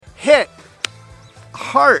hit,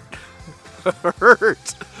 heart,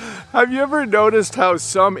 hurt. Have you ever noticed how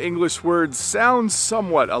some English words sound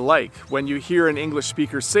somewhat alike? When you hear an English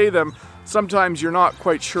speaker say them, sometimes you're not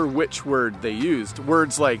quite sure which word they used.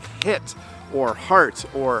 Words like hit or heart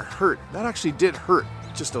or hurt, that actually did hurt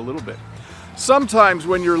just a little bit. Sometimes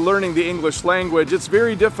when you're learning the English language, it's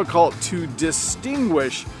very difficult to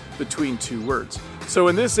distinguish between two words. So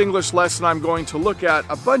in this English lesson, I'm going to look at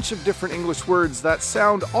a bunch of different English words that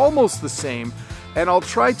sound almost the same, and I'll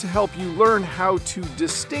try to help you learn how to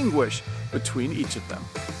distinguish between each of them.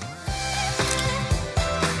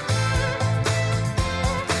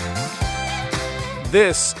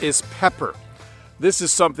 This is pepper. This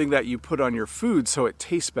is something that you put on your food so it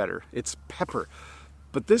tastes better. It's pepper.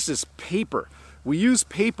 But this is paper. We use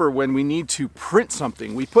paper when we need to print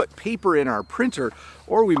something. We put paper in our printer,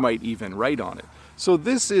 or we might even write on it. So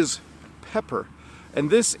this is pepper,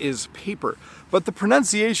 and this is paper. But the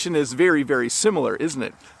pronunciation is very, very similar, isn't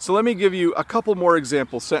it? So let me give you a couple more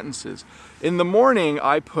example sentences. In the morning,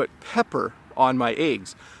 I put pepper on my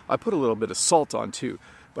eggs. I put a little bit of salt on too,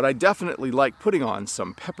 but I definitely like putting on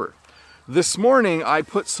some pepper. This morning, I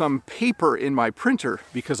put some paper in my printer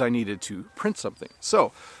because I needed to print something.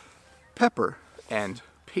 So, pepper and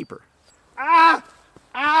paper.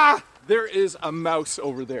 There is a mouse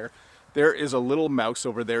over there. There is a little mouse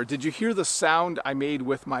over there. Did you hear the sound I made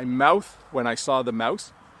with my mouth when I saw the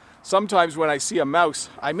mouse? Sometimes when I see a mouse,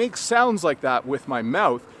 I make sounds like that with my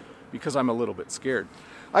mouth because I'm a little bit scared.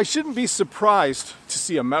 I shouldn't be surprised to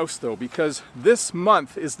see a mouse though, because this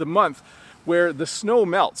month is the month where the snow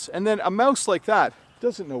melts, and then a mouse like that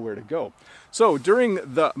doesn't know where to go. So during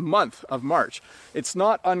the month of March, it's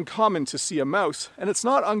not uncommon to see a mouse, and it's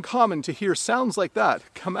not uncommon to hear sounds like that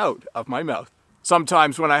come out of my mouth.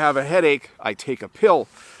 Sometimes when I have a headache, I take a pill.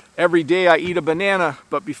 Every day I eat a banana,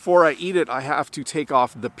 but before I eat it, I have to take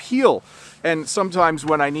off the peel. And sometimes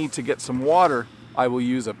when I need to get some water, I will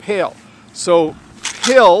use a pail. So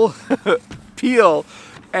pill, peel,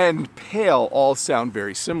 and pail all sound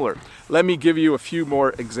very similar. Let me give you a few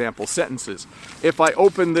more example sentences. If I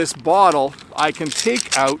open this bottle, I can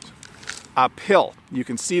take out a pill. You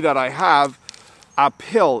can see that I have a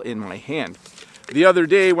pill in my hand. The other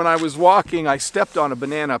day when I was walking, I stepped on a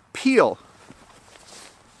banana peel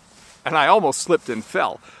and I almost slipped and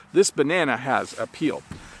fell. This banana has a peel.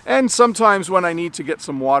 And sometimes when I need to get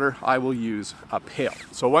some water, I will use a pail.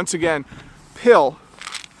 So once again, pill,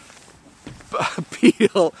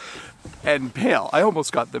 peel, and pail. I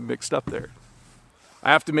almost got them mixed up there.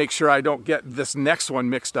 I have to make sure I don't get this next one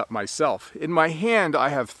mixed up myself. In my hand, I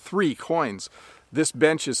have 3 coins. This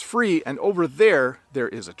bench is free, and over there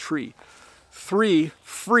is a tree. 3,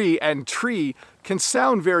 free, and tree can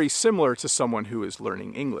sound very similar to someone who is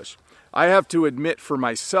learning English. I have to admit for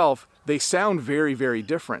myself, they sound very, very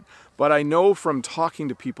different. But I know from talking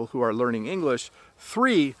to people who are learning English,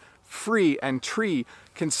 3, free, and tree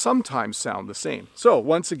can sometimes sound the same. So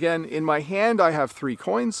once again, in my hand I have 3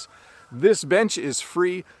 coins. This bench is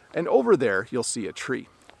free, and over there you'll see a tree.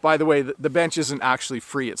 By the way, the bench isn't actually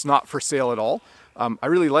free. It's not for sale at all. I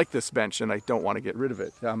really like this bench and I don't want to get rid of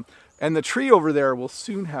it. And the tree over there will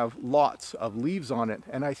soon have lots of leaves on it,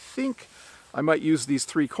 and I think I might use these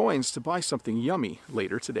 3 coins to buy something yummy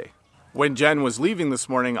later today. When Jen was leaving this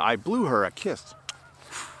morning, I blew her a kiss.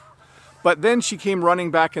 But then she came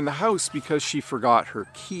running back in the house because she forgot her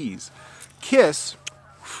keys. Kiss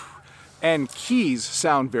and keys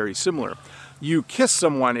sound very similar. You kiss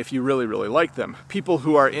someone if you really, really like them. People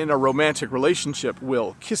who are in a romantic relationship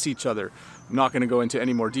will kiss each other. I'm not going to go into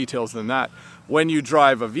any more details than that. When you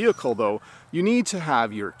drive a vehicle, though, you need to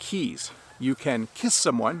have your keys. You can kiss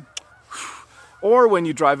someone, or when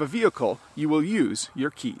you drive a vehicle, you will use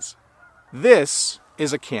your keys. This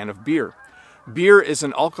is a can of beer. Beer is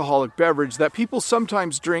an alcoholic beverage that people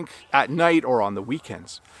sometimes drink at night or on the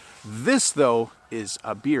weekends. This, though, is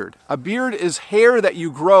a beard. A beard is hair that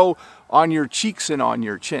you grow on your cheeks and on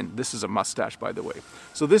your chin. This is a mustache, by the way.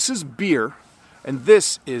 So this is beer, and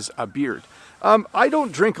this is a beard. I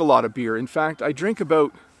don't drink a lot of beer. In fact, I drink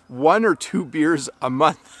about 1 or 2 beers a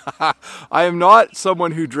month. I am not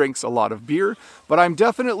someone who drinks a lot of beer, but I'm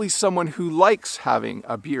definitely someone who likes having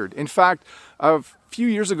a beard. In fact, a few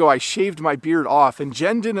years ago, I shaved my beard off, and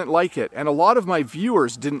Jen didn't like it, and a lot of my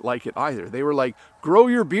viewers didn't like it either. They were like, "Grow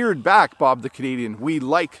your beard back, Bob the Canadian. We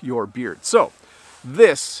like your beard." So,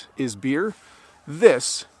 this is beer.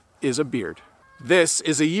 This is a beard. This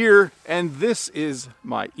is a year, and this is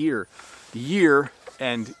my ear. Year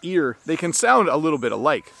and ear, they can sound a little bit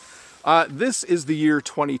alike. This is the year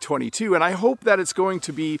 2022, and I hope that it's going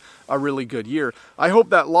to be a really good year. I hope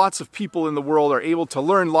that lots of people in the world are able to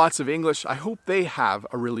learn lots of English. I hope they have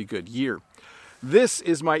a really good year. This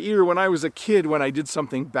is my ear. When I was a kid, when I did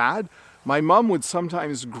something bad, my mom would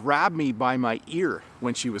sometimes grab me by my ear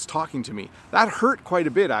when she was talking to me. That hurt quite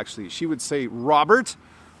a bit, actually. She would say, "Robert,"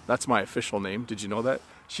 that's my official name, did you know that?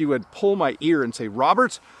 She would pull my ear and say,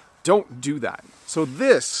 "Robert, don't do that." So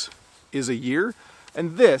this is a year,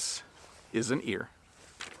 and this is an ear.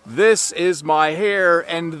 This is my hair,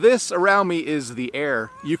 and this around me is the air.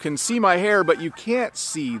 You can see my hair, but you can't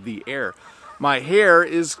see the air. My hair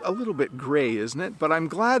is a little bit gray, isn't it? But I'm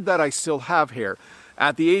glad that I still have hair.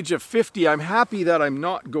 At the age of 50, I'm happy that I'm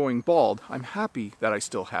not going bald. I'm happy that I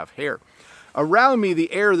still have hair. Around me,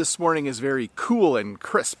 the air this morning is very cool and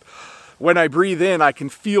crisp. When I breathe in, I can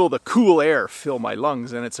feel the cool air fill my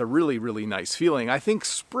lungs, and it's a really, really nice feeling. I think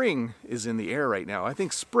spring is in the air right now. I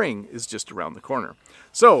think spring is just around the corner.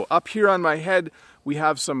 So up here on my head, we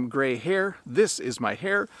have some gray hair. This is my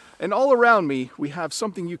hair. And all around me, we have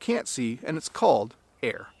something you can't see, and it's called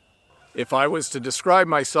air. If I was to describe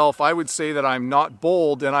myself, I would say that I'm not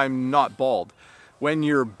bold and I'm not bald. When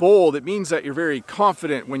you're bold, it means that you're very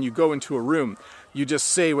confident when you go into a room. You just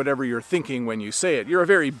say whatever you're thinking when you say it. You're a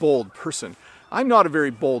very bold person. I'm not a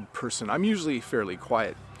very bold person. I'm usually fairly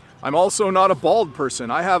quiet. I'm also not a bald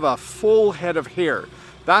person. I have a full head of hair.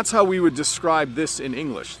 That's how we would describe this in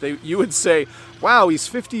English. You would say, "Wow, he's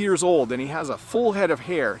 50 years old and he has a full head of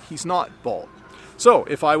hair. He's not bald." So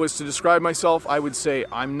if I was to describe myself, I would say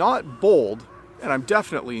I'm not bold and I'm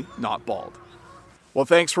definitely not bald. Well,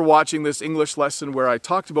 thanks for watching this English lesson where I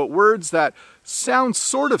talked about words that sound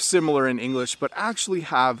sort of similar in English but actually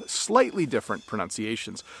have slightly different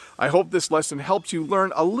pronunciations. I hope this lesson helped you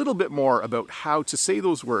learn a little bit more about how to say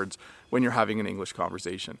those words when you're having an English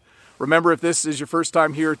conversation. Remember, if this is your first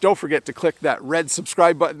time here, don't forget to click that red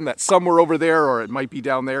subscribe button that's somewhere over there, or it might be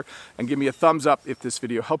down there, and give me a thumbs up if this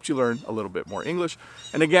video helped you learn a little bit more English.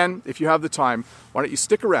 And again, if you have the time, why don't you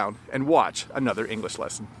stick around and watch another English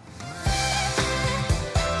lesson.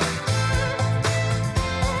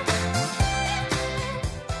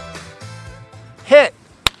 Hit!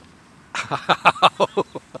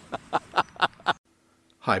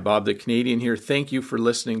 Hi, Bob the Canadian here. Thank you for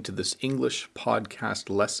listening to this English podcast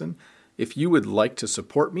lesson. If you would like to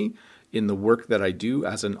support me in the work that I do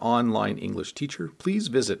as an online English teacher, please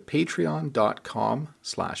visit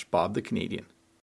patreon.com/Bob the Canadian.